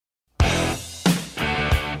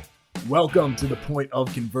Welcome to the Point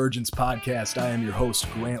of Convergence podcast. I am your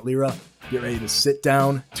host, Grant Lira. Get ready to sit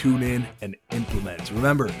down, tune in, and implement.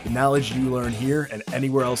 Remember, the knowledge you learn here and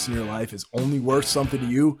anywhere else in your life is only worth something to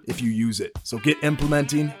you if you use it. So get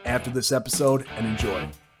implementing after this episode and enjoy.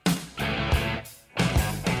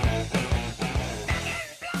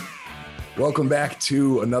 Welcome back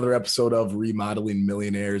to another episode of Remodeling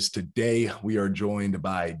Millionaires. Today, we are joined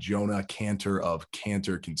by Jonah Cantor of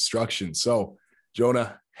Cantor Construction. So,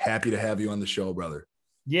 Jonah, happy to have you on the show, brother.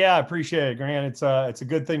 Yeah, I appreciate it, Grant. It's a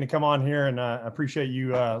good thing to come on here, and I appreciate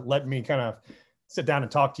you letting me kind of sit down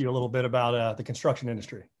and talk to you a little bit about the construction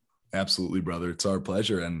industry. Absolutely, brother. It's our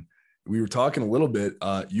pleasure. And we were talking a little bit.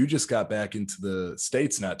 You just got back into the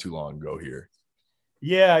States not too long ago here.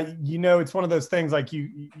 Yeah, it's one of those things like you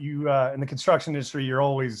in the construction industry, you're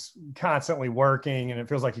always constantly working, and it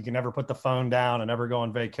feels like you can never put the phone down and never go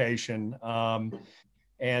on vacation.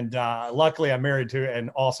 And luckily, I'm married to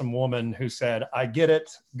an awesome woman who said, I get it.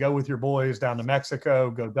 Go with your boys down to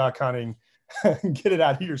Mexico, go duck hunting, get it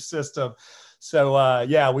out of your system. So,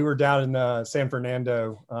 we were down in San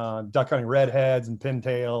Fernando, duck hunting redheads and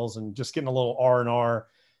pintails and just getting a little R&R,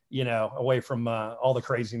 away from all the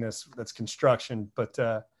craziness that's construction. But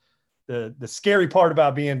the scary part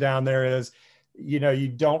about being down there is, you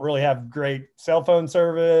don't really have great cell phone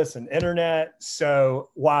service and internet. So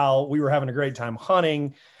while we were having a great time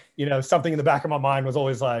hunting, something in the back of my mind was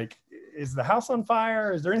always like, is the house on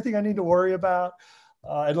fire? Is there anything I need to worry about?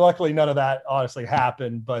 And luckily none of that honestly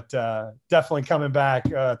happened, but definitely coming back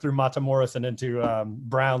through Matamoros and into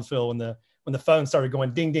Brownsville when the phone started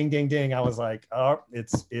going ding, ding, ding, ding, I was like, oh,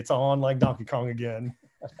 it's on like Donkey Kong again.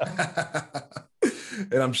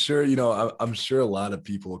 And I'm sure, I'm sure a lot of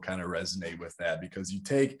people kind of resonate with that because you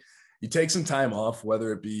take some time off,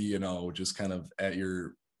 whether it be, just kind of at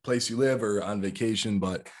your place you live or on vacation,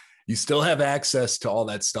 but you still have access to all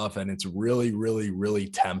that stuff. And it's really, really, really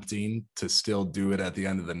tempting to still do it at the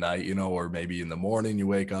end of the night, or maybe in the morning you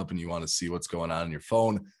wake up and you want to see what's going on your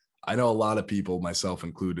phone. I know a lot of people, myself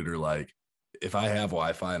included, are like, if I have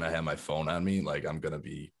Wi-Fi and I have my phone on me, like I'm going to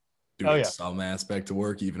be doing some aspect to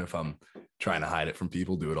work, even if I'm trying to hide it from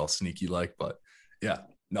people, do it all sneaky like, but yeah,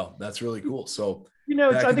 no, that's really cool. So,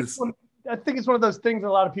 I think it's one of those things that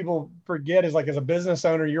a lot of people forget is like, as a business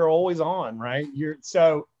owner, you're always on, right?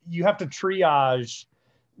 So you have to triage,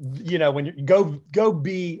 when you go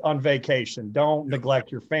be on vacation, don't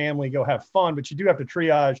neglect your family, go have fun, but you do have to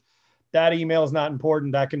triage that email is not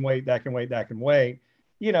important. That can wait,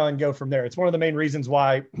 and go from there. It's one of the main reasons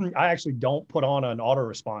why I actually don't put on an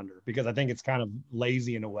autoresponder because I think it's kind of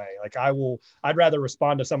lazy in a way. Like I'd rather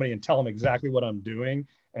respond to somebody and tell them exactly what I'm doing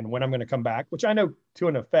and when I'm going to come back, which I know to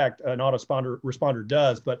an effect an autoresponder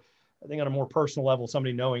does, but I think on a more personal level,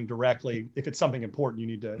 somebody knowing directly if it's something important you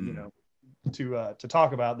need to, to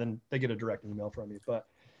talk about, then they get a direct email from you. But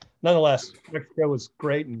nonetheless, Mexico was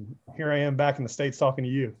great. And here I am back in the States talking to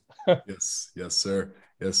you. Yes, sir.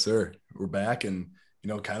 Yes, sir. We're back and,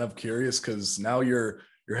 kind of curious because now you're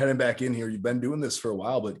heading back in here. You've been doing this for a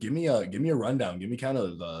while, but give me a rundown. Give me kind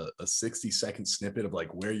of a 60-second snippet of like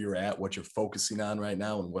where you're at, what you're focusing on right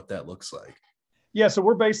now, and what that looks like. Yeah, so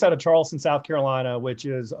we're based out of Charleston, South Carolina, which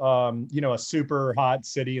is a super hot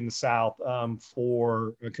city in the South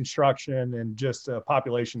for construction and just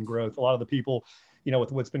population growth. A lot of the people,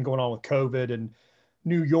 with what's been going on with COVID and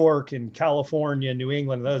New York and California, New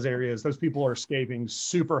England, those areas, those people are escaping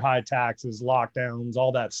super high taxes, lockdowns,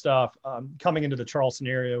 all that stuff, coming into the Charleston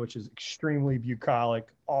area, which is extremely bucolic,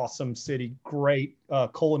 awesome city, great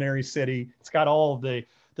culinary city. It's got all of the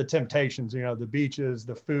temptations, the beaches,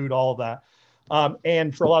 the food, all of that.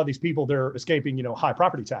 And for a lot of these people, they're escaping, high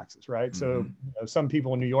property taxes, right? Mm-hmm. So some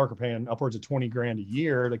people in New York are paying upwards of $20,000 a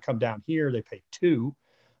year. They come down here, they pay $2,000.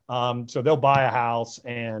 So they'll buy a house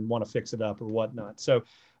and want to fix it up or whatnot. So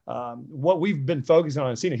what we've been focusing on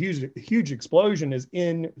and seen a huge explosion is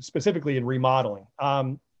specifically in remodeling.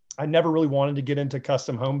 I never really wanted to get into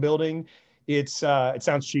custom home building. It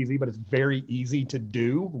sounds cheesy, but it's very easy to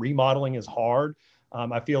do. Remodeling is hard.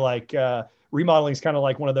 I feel like remodeling is kind of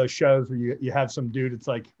like one of those shows where you have some dude, it's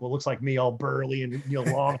like, well, looks like me, all burly and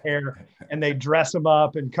long hair, and they dress him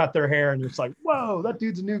up and cut their hair, and it's like, whoa, that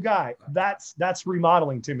dude's a new guy. That's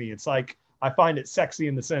remodeling to me. It's like, I find it sexy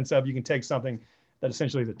in the sense of you can take something that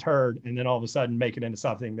essentially is a turd and then all of a sudden make it into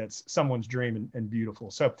something that's someone's dream and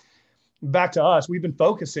beautiful. So back to us, we've been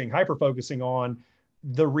hyper focusing on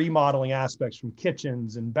the remodeling aspects, from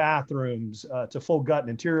kitchens and bathrooms to full gut and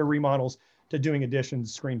interior remodels, to doing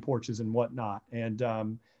additions, screen porches and whatnot. And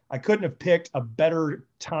I couldn't have picked a better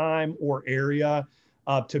time or area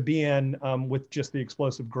to be in with just the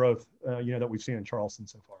explosive growth, that we've seen in Charleston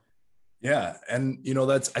so far. Yeah. And,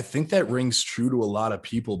 I think that rings true to a lot of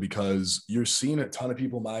people because you're seeing a ton of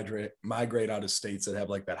people migrate out of states that have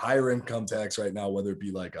like that higher income tax right now, whether it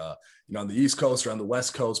be like, on the East Coast or on the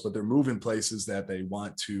West Coast, but they're moving places that they don't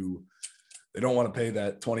want to pay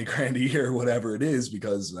that 20 grand a year or whatever it is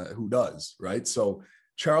because who does, right? So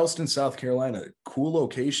Charleston, South Carolina, cool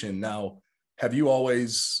location. Now, have you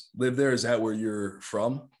always lived there? Is that where you're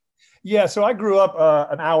from? Yeah, so I grew up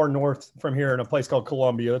an hour north from here in a place called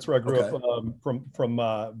Columbia. That's where I grew Okay. up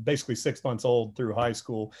from basically 6 months old through high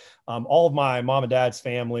school. All of my mom and dad's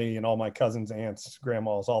family and all my cousins, aunts,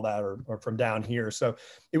 grandmas, all that are from down here. So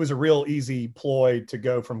it was a real easy ploy to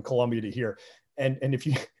go from Columbia to here. And if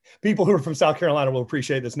you people who are from South Carolina will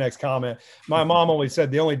appreciate this next comment. My mom always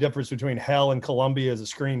said the only difference between hell and Columbia is a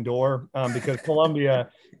screen door, because Columbia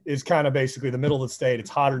is kind of basically the middle of the state. It's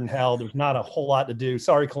hotter than hell. There's not a whole lot to do.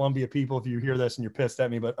 Sorry, Columbia people, if you hear this and you're pissed at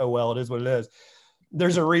me, but oh well, it is what it is.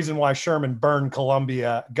 There's a reason why Sherman burned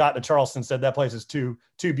Columbia, got to Charleston, said that place is too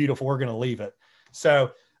beautiful. We're going to leave it.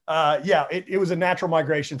 So yeah, it was a natural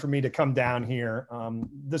migration for me to come down here.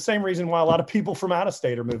 The same reason why a lot of people from out of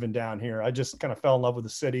state are moving down here. I just kind of fell in love with the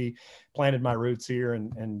city, planted my roots here,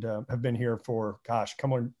 and have been here for, gosh,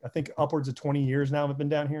 come on, I think upwards of 20 years now I've been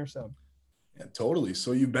down here. So. Yeah, totally.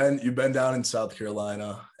 So you've been down in South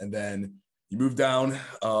Carolina, and then you moved down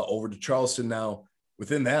over to Charleston. Now,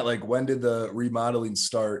 within that, like, when did the remodeling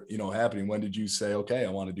start, happening? When did you say, okay, I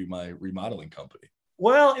want to do my remodeling company?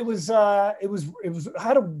 Well, it was I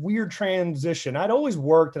had a weird transition. I'd always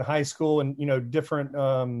worked in high school and, different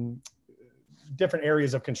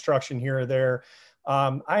areas of construction here or there.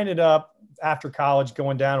 I ended up after college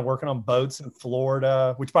going down and working on boats in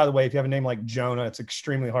Florida, which, by the way, if you have a name like Jonah, it's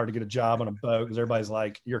extremely hard to get a job on a boat because everybody's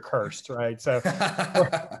like, you're cursed, right? So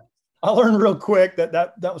I learned real quick that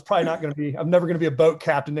was probably not going to be, I'm never going to be a boat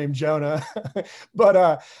captain named Jonah,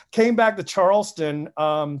 but came back to Charleston,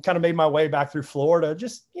 kind of made my way back through Florida,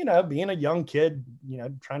 just, being a young kid,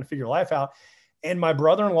 trying to figure life out. And my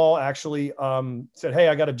brother-in-law actually said, hey,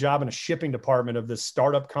 I got a job in a shipping department of this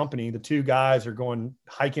startup company. The two guys are going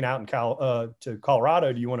hiking out to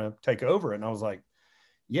Colorado. Do you want to take over? And I was like,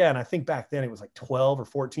 yeah. And I think back then it was like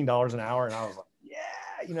 $12 or $14 an hour. And I was like, yeah,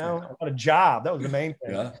 I got a job. That was the main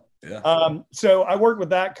thing. Yeah. Yeah. So I worked with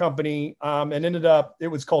that company and ended up, it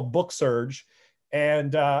was called Book Surge.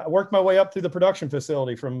 And I worked my way up through the production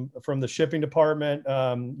facility from the shipping department,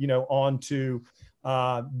 on to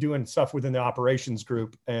doing stuff within the operations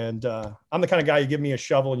group. And I'm the kind of guy, you give me a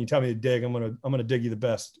shovel and you tell me to dig, I'm gonna dig you the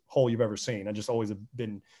best hole you've ever seen. I just always have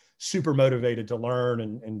been super motivated to learn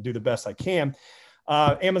and do the best I can.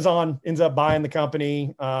 Amazon ends up buying the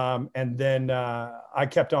company. And then I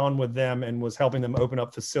kept on with them and was helping them open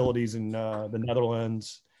up facilities in the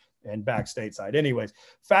Netherlands and back stateside. Anyways,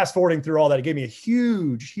 fast forwarding through all that, it gave me a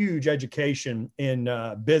huge education in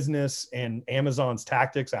business and Amazon's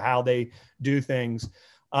tactics of how they do things.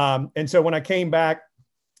 And so when I came back,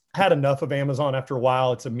 had enough of Amazon after a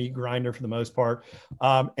while. It's a meat grinder for the most part.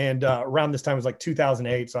 And around this time, it was like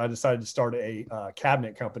 2008. So I decided to start a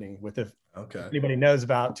cabinet company with it. Okay. If anybody knows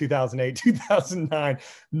about 2008, 2009,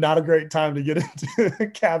 not a great time to get into a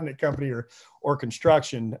cabinet company or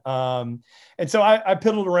construction. And so I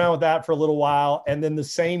piddled around with that for a little while. And then the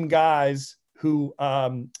same guys who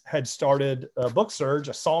had started Book Surge,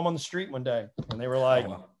 I saw them on the street one day and they were like, oh,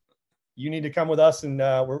 wow, you need to come with us. And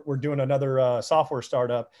we're doing another software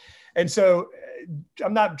startup. And so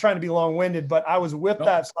I'm not trying to be long-winded, but I was with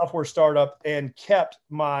that software startup and kept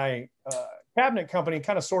my cabinet company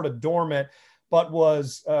kind of sort of dormant, but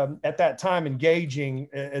was at that time engaging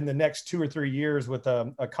in the next 2 or 3 years with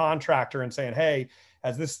a contractor and saying, hey,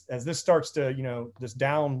 as this starts to, this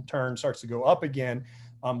downturn starts to go up again,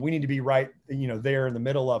 we need to be right, there in the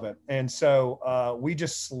middle of it. And so we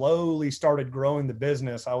just slowly started growing the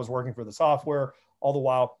business. I was working for the software all the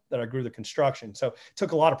while that I grew the construction. So it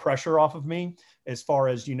took a lot of pressure off of me as far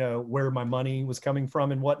as, where my money was coming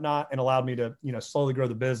from and whatnot, and allowed me to, slowly grow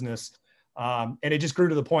the business. And it just grew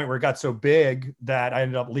to the point where it got so big that I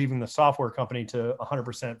ended up leaving the software company to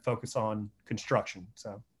 100% focus on construction.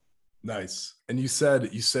 So nice. And you said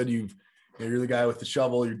you're the guy with the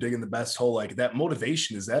shovel, you're digging the best hole. Like, that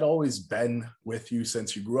motivation, has that always been with you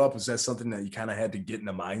since you grew up? Is that something that you kind of had to get in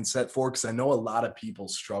the mindset for? Because I know a lot of people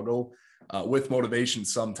struggle with motivation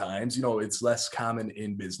sometimes. It's less common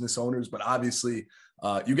in business owners, but obviously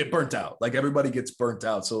you get burnt out. Like, everybody gets burnt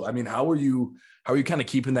out. So, I mean, how are you kind of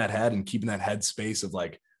keeping that head and keeping that head space of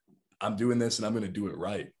like, I'm doing this and I'm going to do it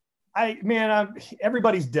right?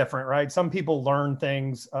 Everybody's different, right? Some people learn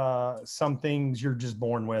things, some things you're just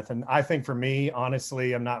born with. And I think for me,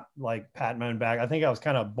 honestly, I'm not like patting my own back. I think I was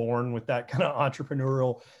kind of born with that kind of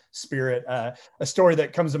entrepreneurial spirit. A story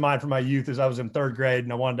that comes to mind from my youth is I was in third grade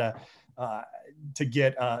and I wanted to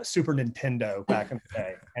get Super Nintendo back in the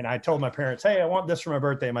day. And I told my parents, hey, I want this for my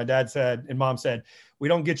birthday. And my dad said, and mom said, we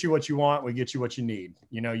don't get you what you want. We get you what you need.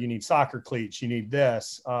 You know, you need soccer cleats, you need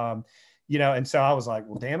this. And so I was like,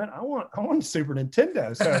 well, damn it, I want Super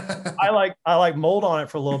Nintendo. So I like mold on it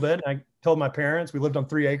for a little bit. And I told my parents, we lived on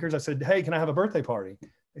 3 acres. I said, hey, can I have a birthday party?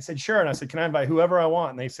 They said, sure. And I said, can I invite whoever I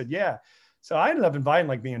want? And they said, yeah. So I ended up inviting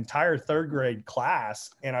like the entire third grade class.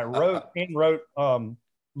 And I wrote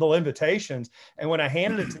little invitations. And when I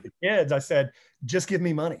handed it to the kids, I said, just give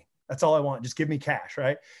me money. That's all I want. Just give me cash.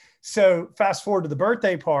 Right. So fast forward to the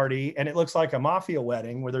birthday party, and it looks like a mafia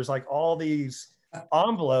wedding where there's like all these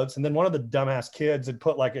envelopes, and then one of the dumbass kids had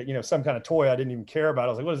put like some kind of toy I didn't even care about. I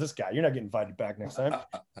was like, what is this guy? You're not getting invited back next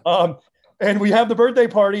time. And we have the birthday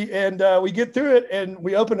party, and we get through it, and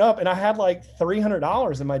we open up, and I had like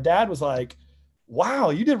 $300, and my dad was like, wow,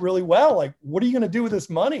 you did really well. Like, what are you going to do with this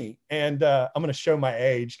money? And I'm going to show my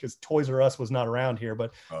age because Toys R Us was not around here,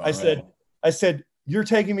 but I said, you're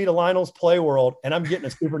taking me to Lionel's Play World, and I'm getting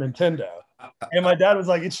a Super Nintendo. And my dad was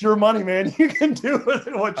like, it's your money, man. You can do with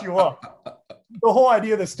it what you want. The whole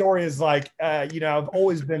idea of the story is like, I've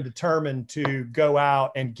always been determined to go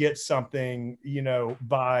out and get something,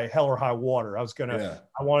 by hell or high water. I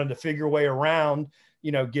wanted to figure a way around,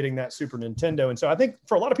 getting that Super Nintendo. And so I think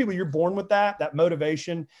for a lot of people, you're born with that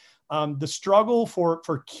motivation, the struggle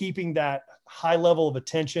for keeping that high level of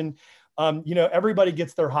attention. Everybody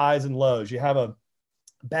gets their highs and lows. You have a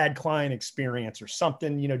bad client experience or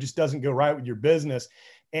something, just doesn't go right with your business.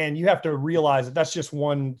 And you have to realize that that's just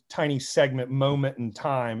one tiny segment moment in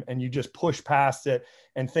time. And you just push past it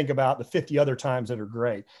and think about the 50 other times that are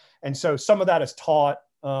great. And so some of that is taught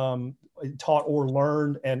or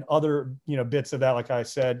learned, and other, bits of that, like I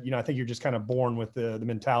said, I think you're just kind of born with the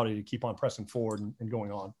mentality to keep on pressing forward and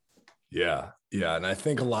going on. Yeah. Yeah. And I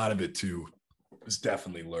think a lot of it too is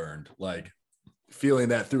definitely learned, like feeling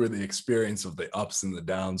that through the experience of the ups and the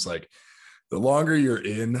downs. Like the longer you're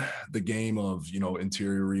in the game of,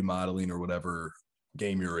 interior remodeling or whatever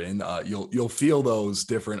game you're in, you'll feel those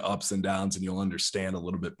different ups and downs, and you'll understand a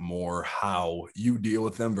little bit more how you deal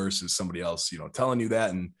with them versus somebody else, telling you that.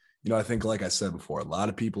 And, I think, like I said before, a lot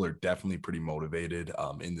of people are definitely pretty motivated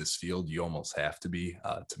in this field. You almost have to be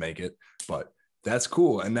to make it, but that's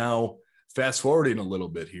cool. And now fast forwarding a little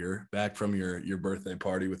bit here, back from your birthday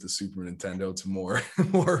party with the Super Nintendo to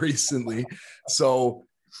more recently. So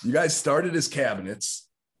you guys started as cabinets.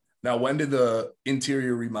 Now, when did the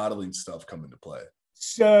interior remodeling stuff come into play?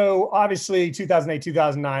 So obviously 2008,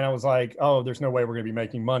 2009, I was like, oh, there's no way we're going to be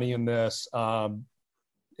making money in this. And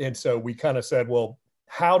so we kind of said, well,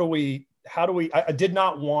 how do we, I did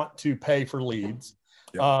not want to pay for leads.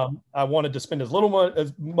 Yep. I wanted to spend as little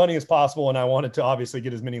money as possible, and I wanted to obviously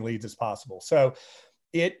get as many leads as possible. So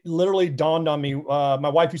it literally dawned on me. My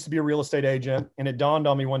wife used to be a real estate agent, and it dawned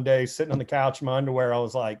on me one day sitting on the couch in my underwear. I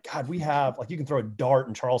was like, God, we have, like, you can throw a dart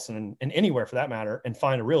in Charleston and anywhere for that matter and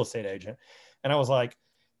find a real estate agent. And I was like,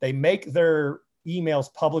 they make their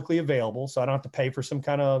emails publicly available, so I don't have to pay for some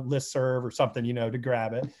kind of listserv or something, to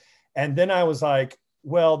grab it. And then I was like,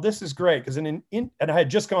 well, this is great, because and I had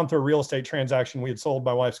just gone through a real estate transaction. We had sold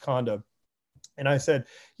my wife's condo. And I said,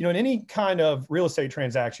 in any kind of real estate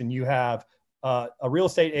transaction, you have a real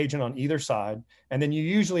estate agent on either side, and then you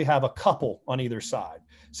usually have a couple on either side.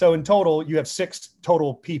 So in total, you have 6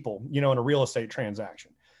 total people, in a real estate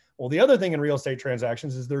transaction. Well, the other thing in real estate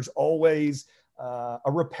transactions is there's always a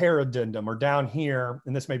repair addendum, or down here,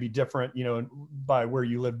 and this may be different, by where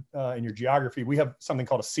you live in your geography. We have something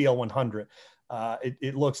called a CL 100.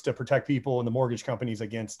 It looks to protect people and the mortgage companies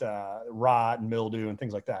against rot and mildew and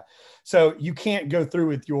things like that. So you can't go through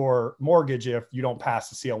with your mortgage if you don't pass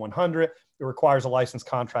the CL 100. It requires a licensed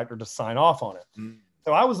contractor to sign off on it. Mm.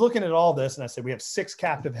 So I was looking at all this, and I said, we have 6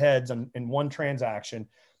 captive heads in one transaction.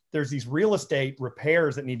 There's these real estate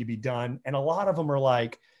repairs that need to be done. And a lot of them are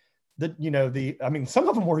like, some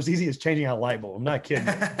of them were as easy as changing out a light bulb. I'm not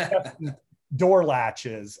kidding. Door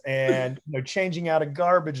latches and changing out a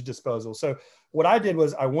garbage disposal. So what I did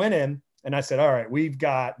was I went in and I said, all right,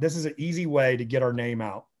 this is an easy way to get our name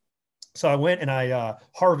out. So I went and I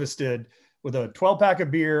harvested with a 12-pack of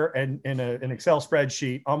beer and an Excel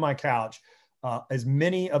spreadsheet on my couch, as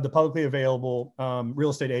many of the publicly available real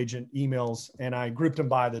estate agent emails, and I grouped them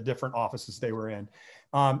by the different offices they were in.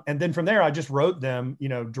 And then from there, I just wrote them,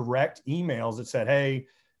 direct emails that said, hey,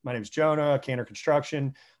 my name is Jonah, Cantor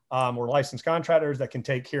Construction. We're licensed contractors that can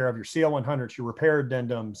take care of your CL100s, your repair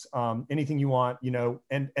addendums, anything you want,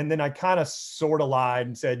 and then I kind of sort of lied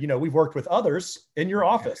and said, we've worked with others in your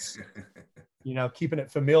office, keeping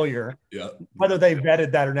it familiar. Yeah. Whether they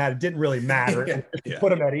vetted that or not, it didn't really matter. Yeah. Put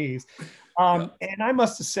them at ease. And I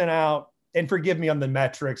must have sent out, and forgive me on the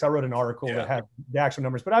metrics, I wrote an article that had the actual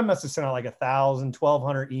numbers, but I must have sent out like 1,000,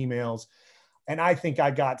 1,200 emails. And I think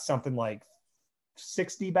I got something like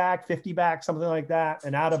 60 back, 50 back, something like that.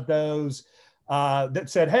 And out of those that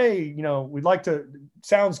said, hey, we'd like to,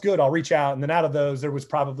 sounds good, I'll reach out. And then out of those, there was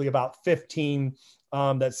probably about 15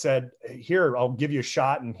 that said, here, I'll give you a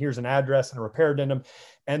shot, and here's an address and a repair addendum.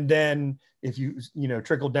 And then if you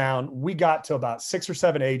trickle down, we got to about 6 or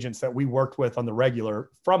 7 agents that we worked with on the regular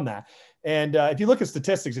from that. And if you look at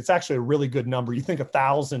statistics, it's actually a really good number. You think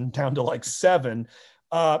 1,000 down to like 7,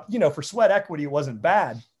 for sweat equity, it wasn't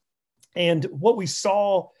bad. And what we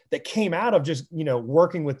saw that came out of just,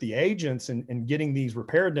 working with the agents and getting these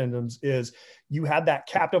repair addendums is you had that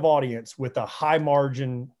captive audience with a high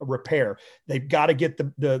margin repair. They've got to get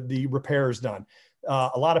the repairs done.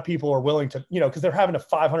 A lot of people are willing to, because they're having a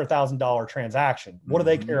 $500,000 transaction. What do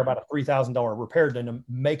they care about a $3,000 repair addendum?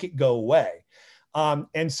 Make it go away.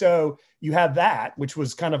 And so you have that, which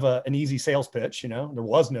was kind of an easy sales pitch. There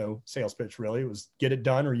was no sales pitch really. It was get it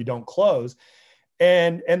done or you don't close.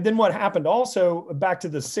 And then what happened also, back to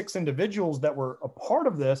the 6 individuals that were a part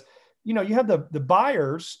of this, you have the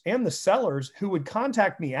buyers and the sellers who would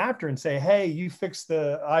contact me after and say, hey, you fixed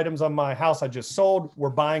the items on my house I just sold.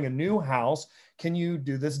 We're buying a new house. Can you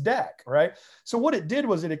do this deck? Right. So what it did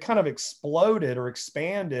was it kind of exploded or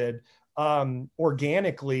expanded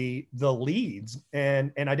organically the leads,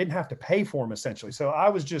 and I didn't have to pay for them essentially. So I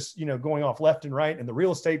was just, going off left and right, and the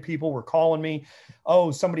real estate people were calling me,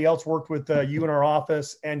 oh, somebody else worked with you in our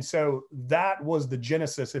office. And so that was the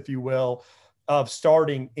genesis, if you will, of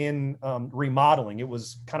starting in remodeling. It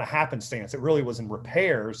was kind of happenstance. It really was in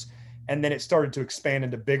repairs. And then it started to expand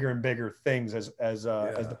into bigger and bigger things as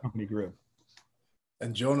the company grew.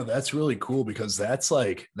 And Jonah, that's really cool, because that's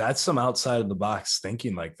some outside of the box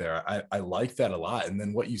thinking like there. I like that a lot. And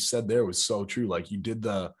then what you said there was so true. Like you did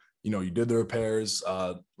the repairs,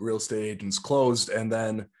 real estate agents closed, and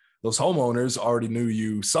then those homeowners already knew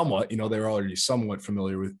you somewhat, they were already somewhat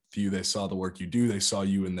familiar with you. They saw the work you do. They saw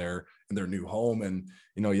you in their new home. And,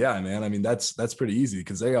 yeah, man, I mean, that's pretty easy,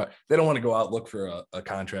 because they don't want to go out, look for a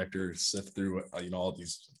contractor, sift through, all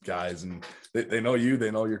these guys, and they know you, they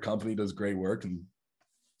know your company does great work, and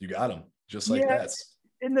you got them just like that.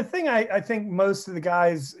 And the thing I think most of the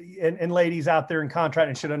guys and ladies out there in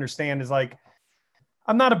contracting should understand is, like,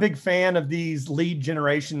 I'm not a big fan of these lead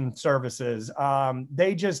generation services.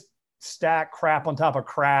 They just stack crap on top of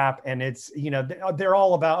crap. And it's, they're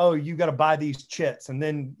all about, oh, you got to buy these chits, and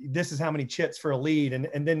then this is how many chits for a lead.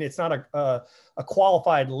 And then it's not a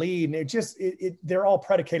qualified lead. And they're all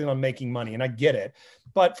predicated on making money. And I get it.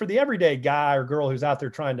 But for the everyday guy or girl who's out there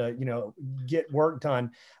trying to, get work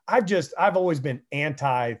done, I've always been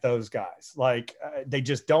anti those guys. Like they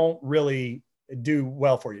just don't really do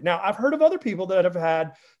well for you. Now, I've heard of other people that have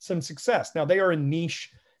had some success. Now, they are in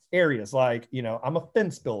niche areas, like, I'm a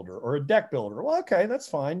fence builder or a deck builder. Well, okay, that's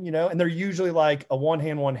fine, and they're usually like a one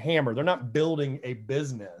hand, one hammer. They're not building a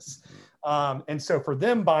business. And so for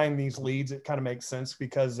them buying these leads, it kind of makes sense,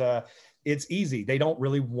 because it's easy. They don't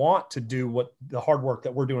really want to do what the hard work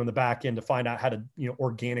that we're doing in the back end to find out how to,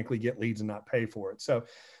 organically get leads and not pay for it. So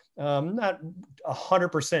not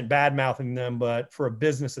 100% bad mouthing them, but for a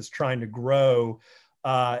business that's trying to grow,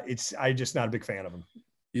 I'm just not a big fan of them.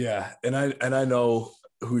 Yeah. And I know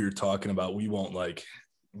who you're talking about. We won't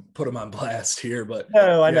put them on blast here, but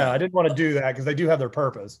no, I know. I didn't want to do that, because they do have their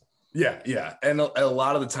purpose. Yeah. Yeah. And a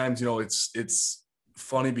lot of the times, it's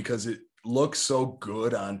funny because it looks so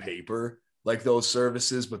good on paper, like those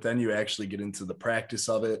services, but then you actually get into the practice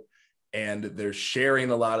of it, and they're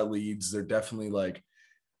sharing a lot of leads. They're definitely a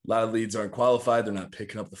lot of leads aren't qualified. They're not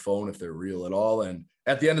picking up the phone if they're real at all. And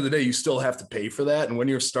at the end of the day, you still have to pay for that. And when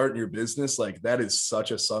you're starting your business, that is such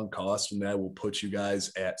a sunk cost, and that will put you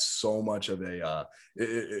guys at so much of a,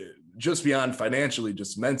 just beyond financially,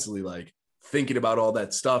 just mentally, thinking about all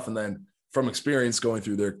that stuff. And then from experience going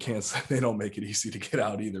through their camps, they don't make it easy to get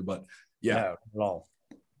out either, but yeah, no, at all.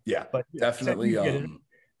 Yeah, but definitely.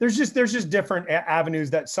 There's just different avenues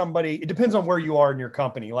that it depends on where you are in your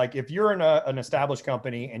company. Like if you're in an established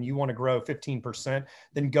company and you want to grow 15%,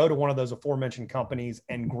 then go to one of those aforementioned companies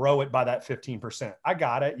and grow it by that 15%. I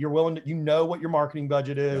got it. You're willing to, what your marketing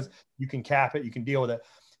budget is. Yeah. You can cap it. You can deal with it.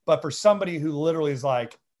 But for somebody who literally is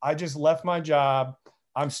like, I just left my job,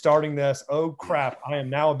 I'm starting this. Oh crap. I am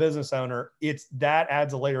now a business owner. That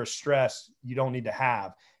adds a layer of stress you don't need to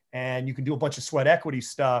have. and you can do a bunch of sweat equity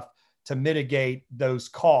stuff to mitigate those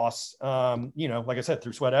costs, like I said,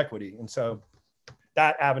 through sweat equity. And so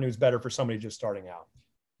that avenue is better for somebody just starting out.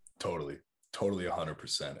 Totally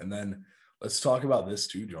 100%. And then let's talk about this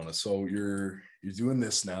too, Jonah. So you're doing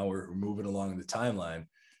this now. We're moving along the timeline.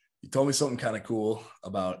 You told me something kind of cool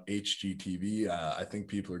about HGTV. I think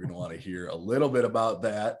people are going to want to hear a little bit about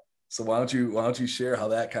that. So why don't you share how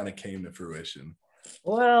that kind of came to fruition?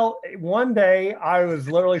 Well, one day I was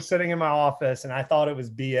literally sitting in my office and I thought it was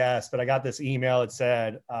BS, but I got this email that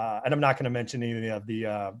said, and I'm not going to mention any of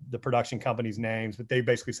the production companies' names, but they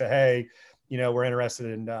basically said, hey, we're interested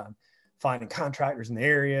in finding contractors in the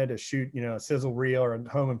area to shoot, a sizzle reel or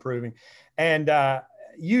home improving. And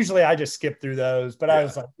usually I just skip through those, but I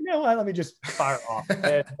was like, you know what, let me just fire off.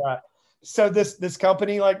 And, so this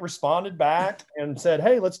company responded back and said,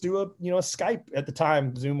 hey, let's do a Skype. At the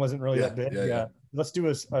time, Zoom wasn't really that big. Let's do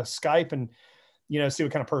a Skype and, see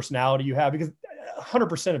what kind of personality you have, because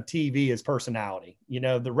 100% of TV is personality.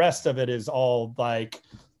 The rest of it is all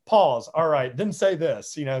pause. All right, then say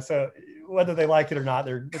this, so whether they like it or not,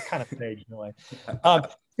 they're kind of staged in a way.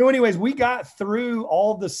 So anyways, we got through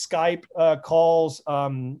all the Skype calls.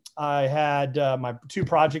 I had my two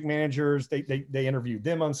project managers, they interviewed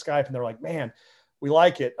them on Skype and they're like, man, we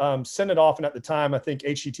like it. Send it off. And at the time, I think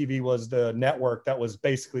HGTV was the network that was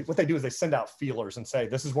basically what they do is they send out feelers and say,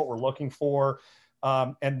 this is what we're looking for.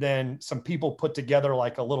 And then some people put together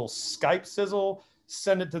a little Skype sizzle,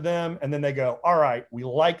 send it to them. And then they go, all right, we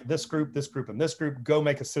like this group, and this group, go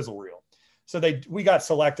make a sizzle reel. So we got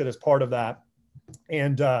selected as part of that.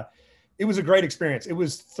 And it was a great experience. It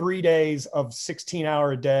was 3 days of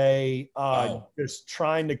 16-hour a day, just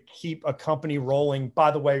trying to keep a company rolling.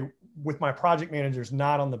 By the way, with my project managers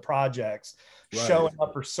not on the projects, showing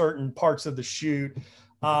up for certain parts of the shoot,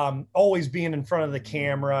 always being in front of the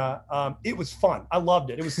camera. It was fun. I loved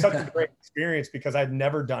it. It was such a great experience because I'd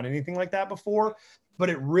never done anything like that before, but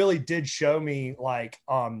it really did show me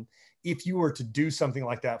if you were to do something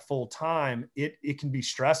like that full time, it can be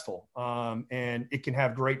stressful, and it can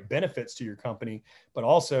have great benefits to your company, but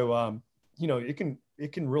also,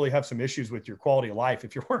 it can really have some issues with your quality of life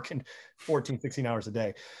if you're working 14, 16 hours a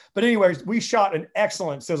day. But anyways, we shot an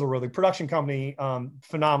excellent sizzle reel. The production company,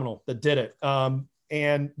 phenomenal, that did it.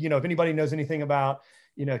 And, if anybody knows anything about,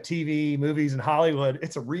 TV, movies, and Hollywood,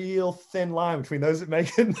 it's a real thin line between those that make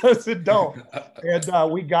it and those that don't.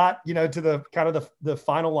 And we got, to the kind of the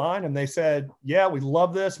final line, and they said, yeah, we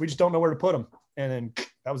love this. We just don't know where to put them. And then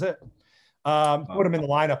that was it. Put them in the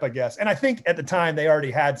lineup, I guess. And I think at the time they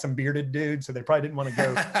already had some bearded dudes, so they probably didn't want to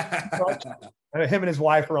go. Him and his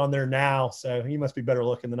wife are on there now, so he must be better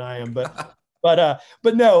looking than I am.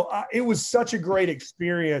 But no, it was such a great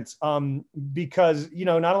experience, because,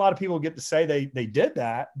 not a lot of people get to say they did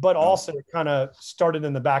that, but also it kind of started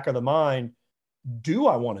in the back of the mind. Do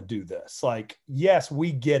I want to do this? Yes,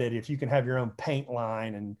 we get it. If you can have your own paint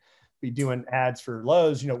line and be doing ads for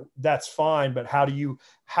Lowe's, that's fine. But I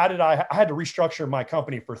had to restructure my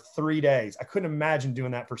company for 3 days. I couldn't imagine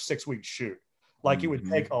doing that for 6 weeks shoot. It would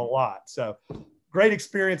take a lot. So great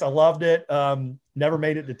experience. I loved it. Never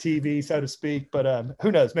made it to TV, so to speak, but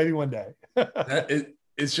who knows, maybe one day.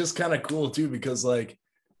 It's just kind of cool too, because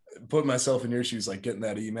putting myself in your shoes, getting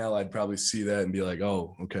that email, I'd probably see that and be like,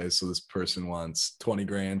 oh, okay, so this person wants 20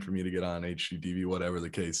 grand for me to get on HGTV, whatever the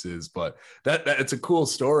case is. But that it's a cool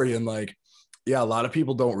story. And a lot of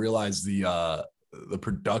people don't realize the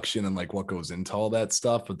production and what goes into all that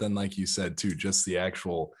stuff. But then, like you said too, just the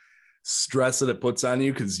actual stress that it puts on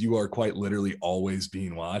you, because you are quite literally always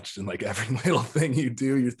being watched, and every little thing you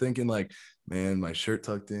do, you're thinking man, my shirt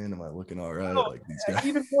tucked in, am I looking all right? These guys.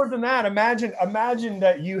 Even more than that, imagine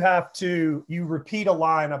that you repeat a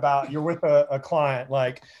line about, you're with a client,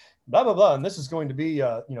 blah, blah, blah, and this is going to be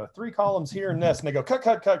 3 columns here and this, and they go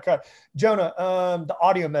cut. Jonah, the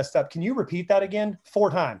audio messed up. Can you repeat that again 4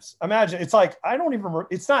 times? Imagine, it's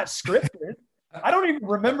it's not scripted. I don't even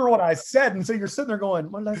remember what I said. And so you're sitting there going,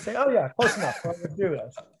 what did I say? Oh yeah, close enough. I'm going to do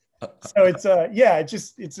this. So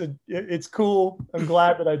it's cool. I'm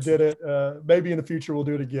glad that I did it. Maybe in the future we'll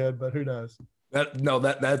do it again, but who knows?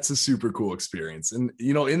 That's a super cool experience. And,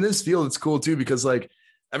 in this field, it's cool too, because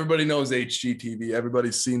everybody knows HGTV.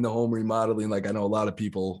 Everybody's seen the home remodeling. I know a lot of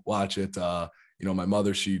people watch it. My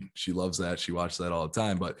mother, she loves that. She watched that all the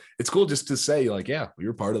time, but it's cool just to say yeah, we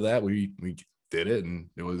were part of that. We did it. And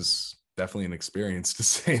it was definitely an experience, to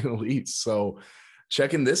say the least. So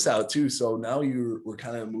checking this out too. So now we're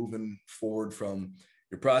kind of moving forward from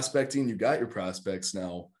your prospecting. You got your prospects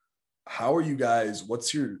now. How are you guys?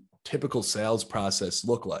 What's your typical sales process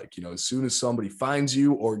look like? As soon as somebody finds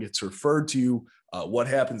you or gets referred to you, what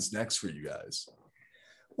happens next for you guys?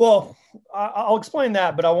 Well, I'll explain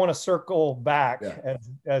that, but I want to circle back, Yeah.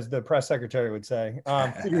 as the press secretary would say,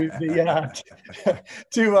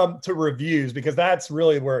 to reviews, because that's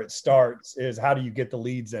really where it starts. Is how do you get the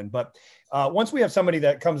leads in? But once we have somebody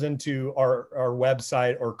that comes into our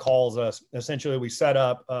website or calls us, essentially we set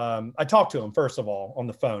up. I talk to them first of all on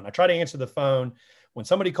the phone. I try to answer the phone. When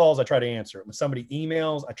somebody calls, I try to answer it. When somebody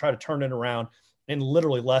emails, I try to turn it around in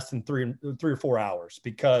literally less than three or 4 hours,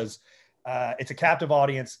 because it's a captive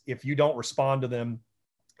audience. If you don't respond to them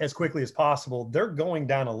as quickly as possible, they're going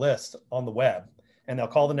down a list on the web, and they'll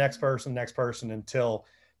call the next person until,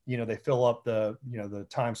 they fill up the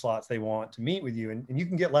time slots they want to meet with you, and you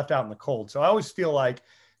can get left out in the cold. So I always feel like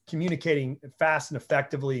communicating fast and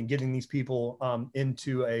effectively and getting these people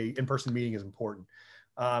into a in-person meeting is important.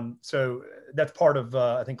 So that's part of,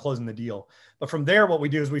 I think, closing the deal. But from there, what we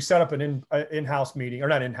do is we set up an in-house meeting, or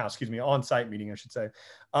not in-house, excuse me, on-site meeting, I should say.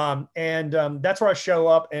 That's where I show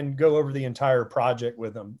up and go over the entire project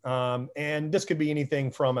with them. And this could be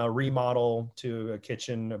anything from a remodel to a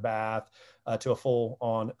kitchen, a bath, to a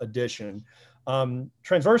full-on addition.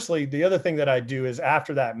 Transversely, the other thing that I do is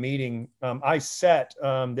after that meeting, I set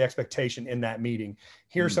the expectation in that meeting.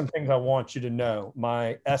 Here's some things I want you to know.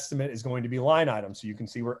 My estimate is going to be line items, so you can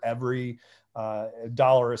see where every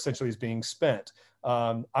dollar essentially is being spent.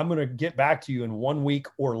 I'm going to get back to you in 1 week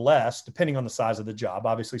or less, depending on the size of the job.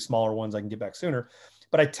 Obviously, smaller ones I can get back sooner,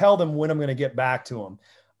 but I tell them when I'm going to get back to them.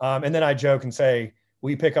 And then I joke and say,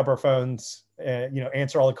 we pick up our phones,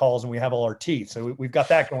 answer all the calls, and we have all our teeth. So we've got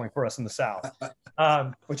that going for us in the South,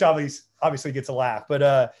 which obviously gets a laugh.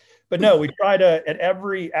 But no, we try to, at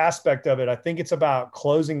every aspect of it, I think it's about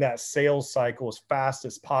closing that sales cycle as fast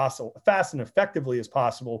and effectively as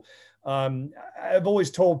possible. I've always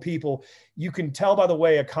told people, you can tell by the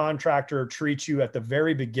way a contractor treats you at the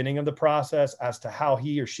very beginning of the process as to how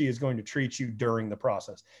he or she is going to treat you during the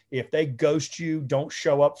process. If they ghost you, don't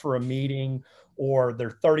show up for a meeting, or they're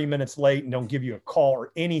 30 minutes late and don't give you a call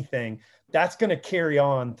or anything, that's going to carry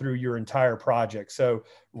on through your entire project. So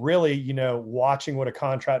really, watching what a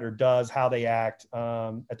contractor does, how they act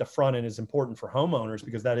at the front end is important for homeowners,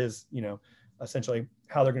 because that is, essentially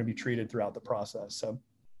how they're going to be treated throughout the process. So,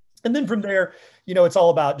 and then from there, it's all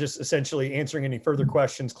about just essentially answering any further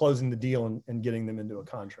questions, closing the deal, and getting them into a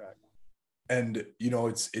contract. And,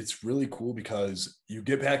 it's really cool because you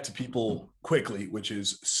get back to people quickly, which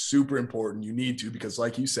is super important. You need to, because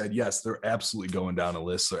like you said, yes, they're absolutely going down a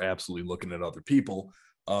list. They're absolutely looking at other people.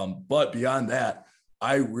 But beyond that,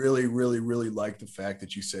 I really, really, really like the fact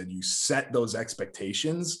that you said you set those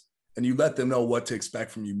expectations and you let them know what to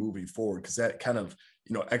expect from you moving forward. Because that kind of,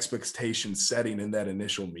 expectation setting in that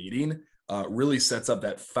initial meeting really sets up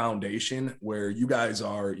that foundation where you guys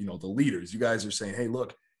are, the leaders. You guys are saying, hey,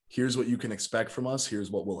 look, here's what you can expect from us.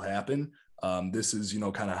 Here's what will happen. This is,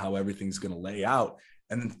 kind of how everything's going to lay out.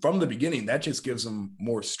 And then from the beginning, that just gives them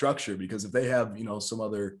more structure, because if they have, some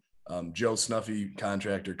other Joe Snuffy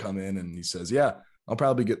contractor come in and he says, yeah, I'll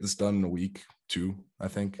probably get this done in a week, 2, I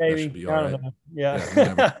think. Maybe. That should be all right.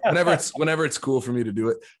 Yeah. Whenever it's cool for me to do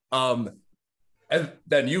it. And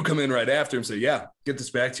then you come in right after and say, yeah, get this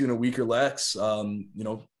back to you in a week or less. I'll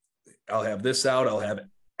have this out. I'll have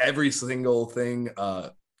every single thing,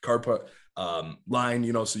 carpet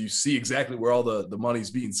line, so you see exactly where all the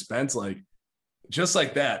money's being spent, like just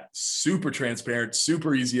like that. Super transparent,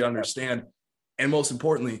 super easy to understand. And most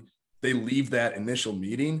importantly, they leave that initial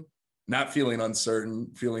meeting not feeling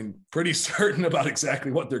uncertain, feeling pretty certain about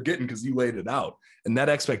exactly what they're getting, because you laid it out. And that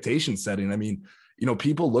expectation setting, I mean,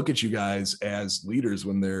 people look at you guys as leaders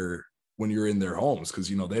when you're in their homes, because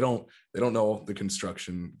they don't know the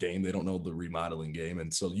construction game, they don't know the remodeling game.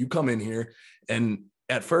 And so you come in here, and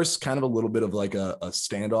at first kind of a little bit of like a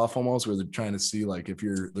standoff almost, where they're trying to see like if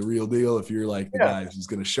you're the real deal, if you're like the guy who's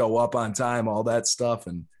going to show up on time, all that stuff.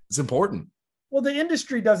 And it's important. Well, the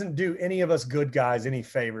industry doesn't do any of us good guys any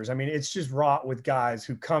favors. I mean, it's just wrought with guys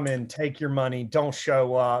who come in, take your money, don't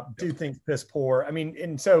show up, do things piss poor. I mean,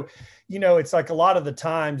 and so, it's like a lot of the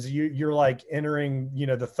times you're like entering,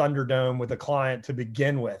 the Thunderdome with a client to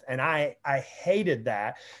begin with. And I hated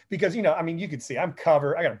that, because, I mean, you could see I'm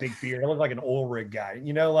covered. I got a big beard. I look like an oil rig guy,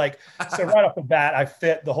 so right off the bat, I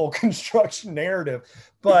fit the whole construction narrative,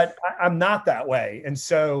 but I'm not that way. And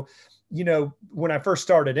so, when I first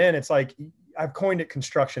started in, it's like, I've coined it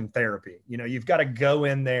construction therapy. You've got to go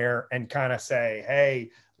in there and kind of say,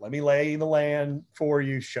 hey, let me lay the land for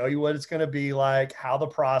you, show you what it's going to be like, how the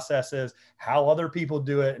process is, how other people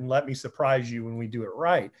do it, and let me surprise you when we do it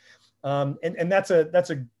right. And that's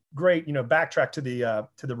a great, backtrack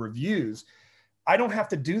to the reviews. I don't have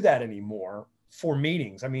to do that anymore for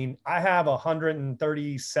meetings. I mean, I have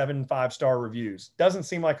 137 5-star reviews. Doesn't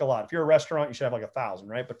seem like a lot. If you're a restaurant, you should have like 1,000,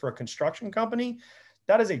 right? But for a construction company,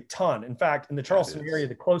 that is a ton. In fact, in the Charleston area,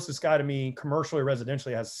 the closest guy to me commercially,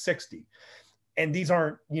 residentially has 60. And these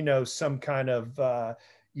aren't, some kind of,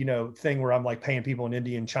 thing where I'm like paying people in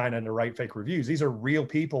India and China to write fake reviews. These are real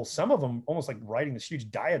people. Some of them almost like writing this huge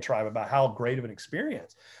diatribe about how great of an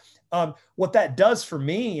experience. What that does for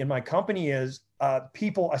me and my company is I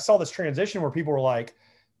saw this transition where people were like,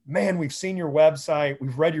 man, we've seen your website.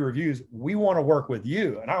 We've read your reviews. We want to work with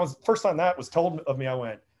you. And first time that was told of me, I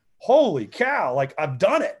went, holy cow, like I've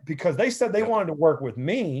done it, because they said they wanted to work with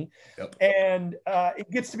me. And it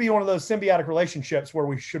gets to be one of those symbiotic relationships where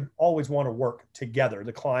we should always want to work together,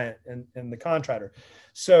 the client and the contractor.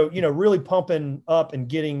 So, really pumping up and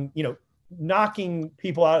getting, knocking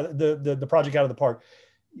people out, the project out of the park,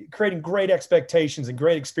 creating great expectations and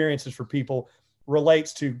great experiences for people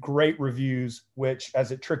relates to great reviews, which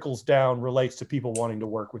as it trickles down relates to people wanting to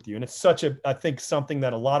work with you. And it's I think something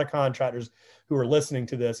that a lot of contractors who are listening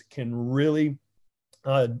to this can really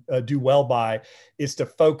do well by, is to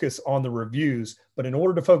focus on the reviews. But in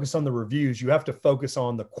order to focus on the reviews, you have to focus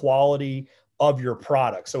on the quality of your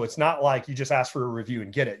product. So it's not like you just ask for a review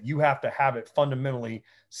and get it. You have to have it fundamentally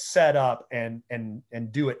set up and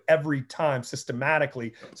do it every time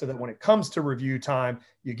systematically, so that when it comes to review time,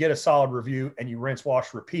 you get a solid review and you rinse,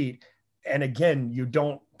 wash, repeat. And again,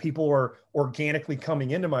 people are organically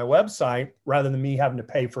coming into my website rather than me having to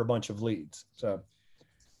pay for a bunch of leads.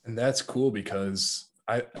 And that's cool, because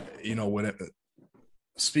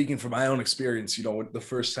speaking from my own experience, the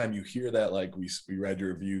first time you hear that, like we read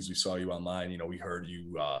your reviews, we saw you online, we heard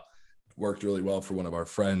you worked really well for one of our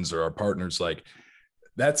friends or our partners, like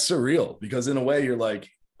that's surreal, because in a way you're like,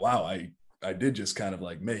 wow, I did just kind of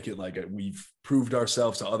like make it, like we've proved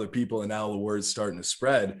ourselves to other people and now the word's starting to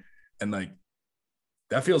spread. And like,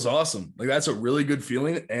 that feels awesome. Like that's a really good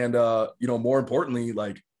feeling. And, more importantly,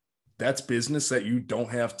 like that's business that you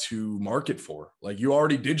don't have to market for. Like you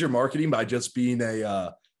already did your marketing by just being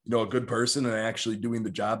a good person and actually doing the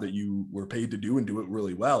job that you were paid to do and do it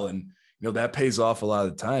really well. And, that pays off a lot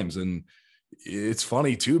of times. And it's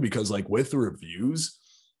funny too, because like with the reviews,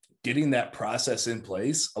 getting that process in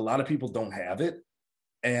place, a lot of people don't have it.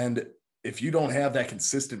 And if you don't have that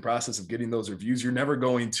consistent process of getting those reviews, you're never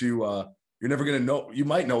going to know. You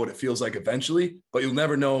might know what it feels like eventually, but you'll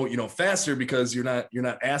never know, faster, because you're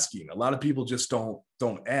not asking. A lot of people just don't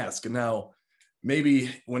ask. And now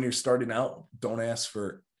maybe when you're starting out, don't ask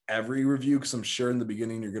for every review, because I'm sure in the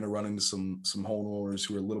beginning you're going to run into some homeowners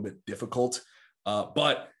who are a little bit difficult.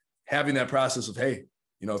 But having that process of, hey,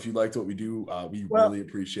 if you liked what we do, we really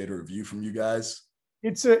appreciate a review from you guys.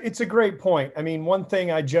 It's a great point. I mean, one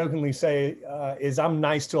thing I jokingly say is I'm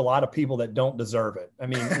nice to a lot of people that don't deserve it. I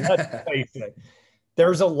mean, let's face it.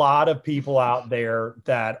 There's a lot of people out there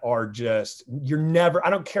that are just, I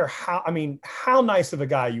don't care how nice of a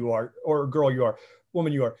guy you are, or a girl you are,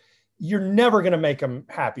 woman you are, you're never going to make them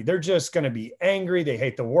happy. They're just going to be angry. They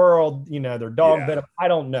hate the world. Their dog bit them. I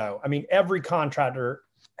don't know. I mean, every contractor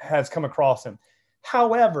has come across them.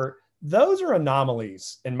 However, those are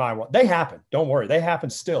anomalies in my world. They happen. Don't worry. They happen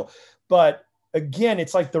still. But again,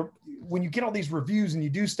 it's like when you get all these reviews and you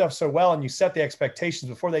do stuff so well and you set the expectations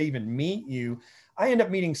before they even meet you, I end up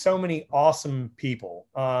meeting so many awesome people.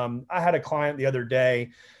 I had a client the other day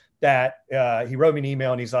that he wrote me an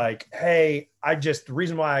email and he's like, hey, the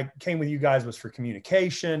reason why I came with you guys was for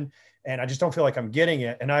communication. And I just don't feel like I'm getting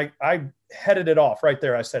it. And I headed it off right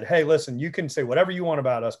there. I said, hey, listen, you can say whatever you want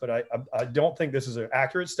about us, but I don't think this is an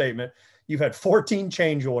accurate statement. You've had 14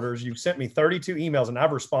 change orders. You've sent me 32 emails and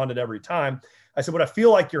I've responded every time. I said, what I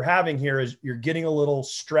feel like you're having here is you're getting a little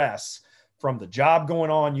stress from the job going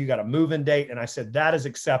on. You got a move-in date. And I said, that is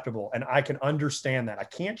acceptable. And I can understand that. I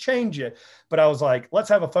can't change it. But I was like, let's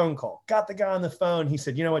have a phone call. Got the guy on the phone. He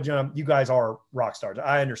said, you know what, John, you guys are rock stars.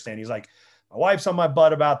 I understand. He's like, my wife's on my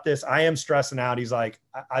butt about this. I am stressing out. He's like,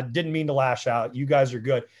 I didn't mean to lash out. You guys are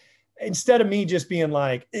good. Instead of me just being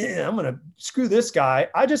like, I'm going to screw this guy,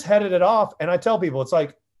 I just headed it off. And I tell people, it's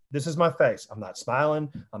like, this is my face. I'm not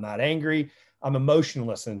smiling. I'm not angry. I'm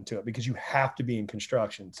emotionless into it, because you have to be in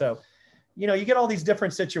construction. So, you get all these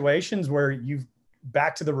different situations where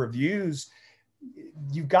back to the reviews,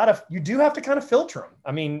 you do have to kind of filter them.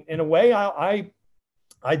 I mean, in a way,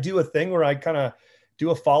 I do a thing where I kind of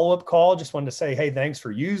do a follow-up call. Just wanted to say, hey, thanks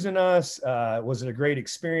for using us. Was it a great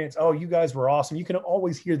experience? Oh, you guys were awesome. You can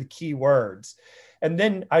always hear the key words. And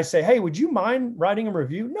then I say, hey, would you mind writing a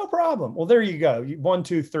review? No problem. Well, there you go. 1,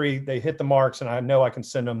 2, 3, they hit the marks and I know I can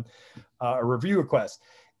send them a review request.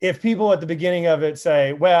 if people at the beginning of it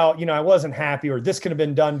say, well, I wasn't happy, or this could have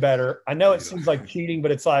been done better. I know it seems like cheating,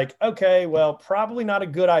 but it's like, okay, well, probably not a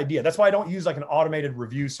good idea. That's why I don't use like an automated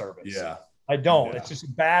review service. Yeah. I don't. It's just a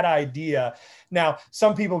bad idea. Now,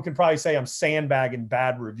 some people could probably say I'm sandbagging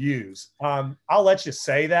bad reviews. I'll let you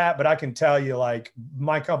say that, but I can tell you, like,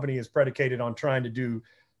 my company is predicated on trying to do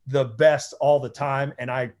the best all the time.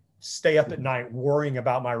 And I stay up at night worrying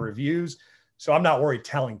about my reviews. So I'm not worried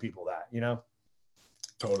telling people that,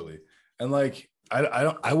 Totally. And like,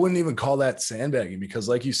 I wouldn't even call that sandbagging, because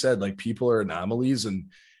like you said, like, people are anomalies. And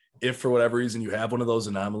if for whatever reason you have one of those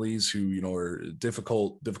anomalies who, are a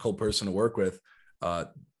difficult person to work with,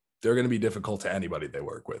 they're going to be difficult to anybody they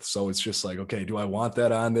work with. So it's just like, okay, do I want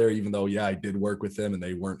that on there? Even though, yeah, I did work with them and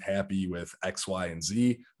they weren't happy with X, Y, and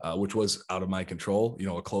Z, which was out of my control,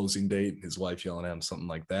 a closing date, his wife yelling at him, something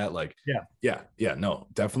like that. Like, yeah, no,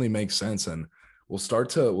 definitely makes sense. And we'll start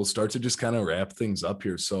to just kind of wrap things up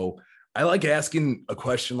here. So I like asking a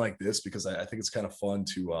question like this because I think it's kind of fun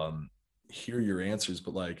to hear your answers,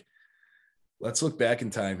 but like, let's look back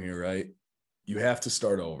in time here, right? You have to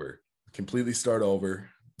start over, completely start over,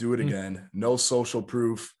 do it again. No social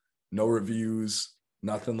proof, no reviews,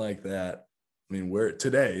 nothing like that. I mean, in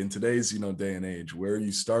today's, day and age, where are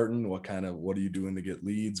you starting? What are you doing to get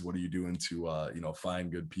leads? What are you doing to,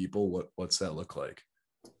 find good people? What's that look like?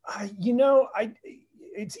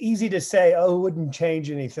 It's easy to say, oh, it wouldn't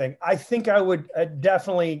change anything. I think I would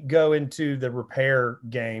definitely go into the repair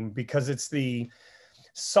game because it's the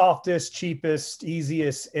softest, cheapest,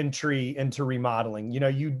 easiest entry into remodeling.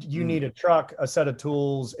 You need a truck, a set of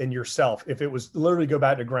tools, and yourself. If it was literally go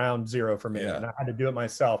back to ground zero for me, and I had to do it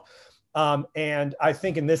myself. And I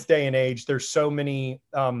think in this day and age, there's so many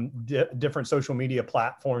different social media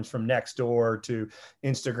platforms, from Nextdoor to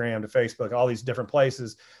Instagram to Facebook, all these different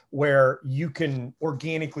places where you can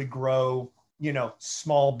organically grow,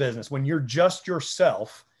 small business. When you're just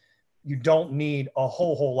yourself, you don't need a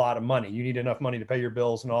whole lot of money. You need enough money to pay your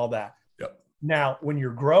bills and all that. Yep. Now, when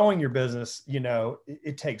you're growing your business,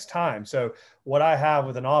 it takes time. So what I have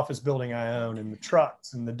with an office building I own, and the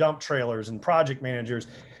trucks and the dump trailers and project managers,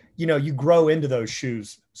 you grow into those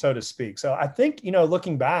shoes, so to speak. So I think,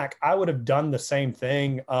 looking back, I would have done the same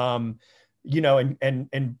thing, and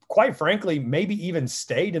quite frankly, maybe even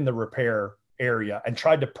stayed in the repair area and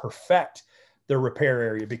tried to perfect the repair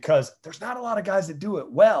area, because there's not a lot of guys that do it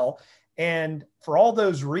well. And for all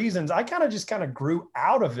those reasons, I kind of grew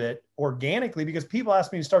out of it organically, because people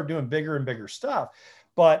asked me to start doing bigger and bigger stuff.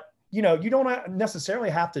 But you don't necessarily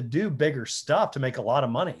have to do bigger stuff to make a lot of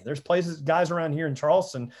money. There's guys around here in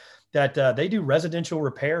Charleston that they do residential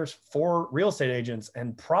repairs for real estate agents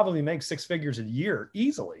and probably make six figures a year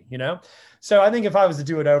easily, So I think if I was to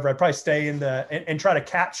do it over, I'd probably stay in and try to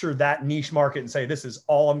capture that niche market and say, this is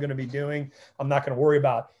all I'm going to be doing. I'm not going to worry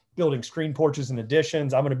about building screen porches and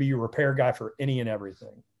additions. I'm going to be your repair guy for any and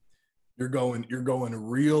everything. You're going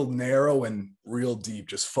real narrow and real deep,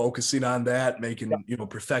 just focusing on that, making,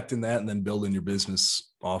 perfecting that, and then building your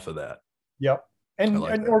business off of that. Yep. And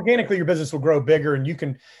organically your business will grow bigger, and you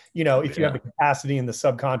can, if you have the capacity and the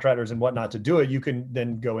subcontractors and whatnot to do it, you can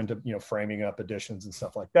then go into, framing up additions and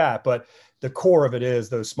stuff like that. But the core of it is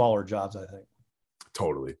those smaller jobs, I think.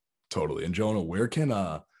 Totally. And Jonah, where can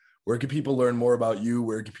people learn more about you?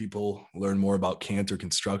 Where can people learn more about Cantor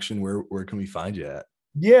Construction? Where can we find you at?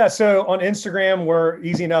 Yeah. So on Instagram, we're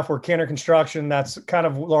easy enough. We're Cantor Construction. That's kind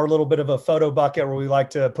of our little bit of a photo bucket where we like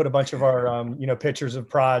to put a bunch of our, pictures of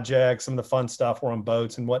projects, some of the fun stuff. We're on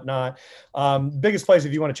boats and whatnot. Biggest place,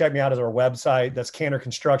 if you want to check me out, is our website. That's Cantor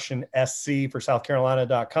Construction SC for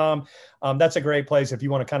SouthCarolina.com. That's a great place if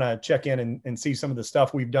you want to kind of check in and see some of the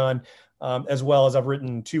stuff we've done. As well as I've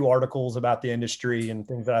written 2 articles about the industry and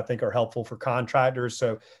things that I think are helpful for contractors.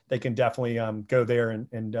 So they can definitely go there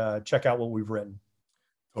and check out what we've written.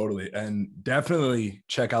 Totally. And definitely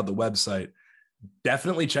check out the website.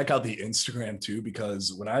 Definitely check out the Instagram too,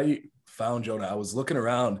 because when I found Jonah, I was looking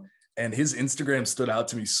around and his Instagram stood out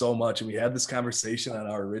to me so much. And we had this conversation on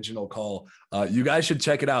our original call. You guys should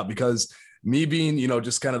check it out, because me being,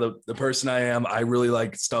 just kind of the person I am, I really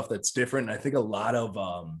like stuff that's different. And I think a lot of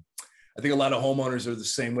homeowners are the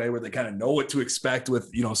same way, where they kind of know what to expect with,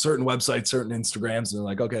 certain websites, certain Instagrams, and they're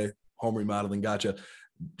like, okay, home remodeling, gotcha.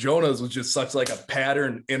 Jonah's was just such like a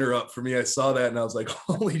pattern interrupt for me. I saw that and I was like,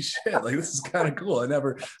 holy shit, like this is kind of cool.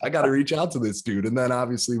 I got to reach out to this dude. And then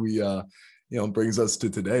obviously we, brings us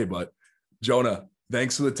to today. But Jonah,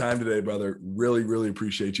 thanks for the time today, brother. Really, really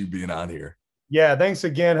appreciate you being on here. Yeah, thanks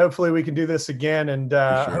again. Hopefully we can do this again. And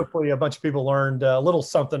hopefully a bunch of people learned a little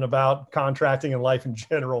something about contracting and life in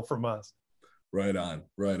general from us. Right on.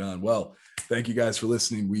 Well, thank you guys for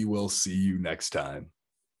listening. We will see you next time.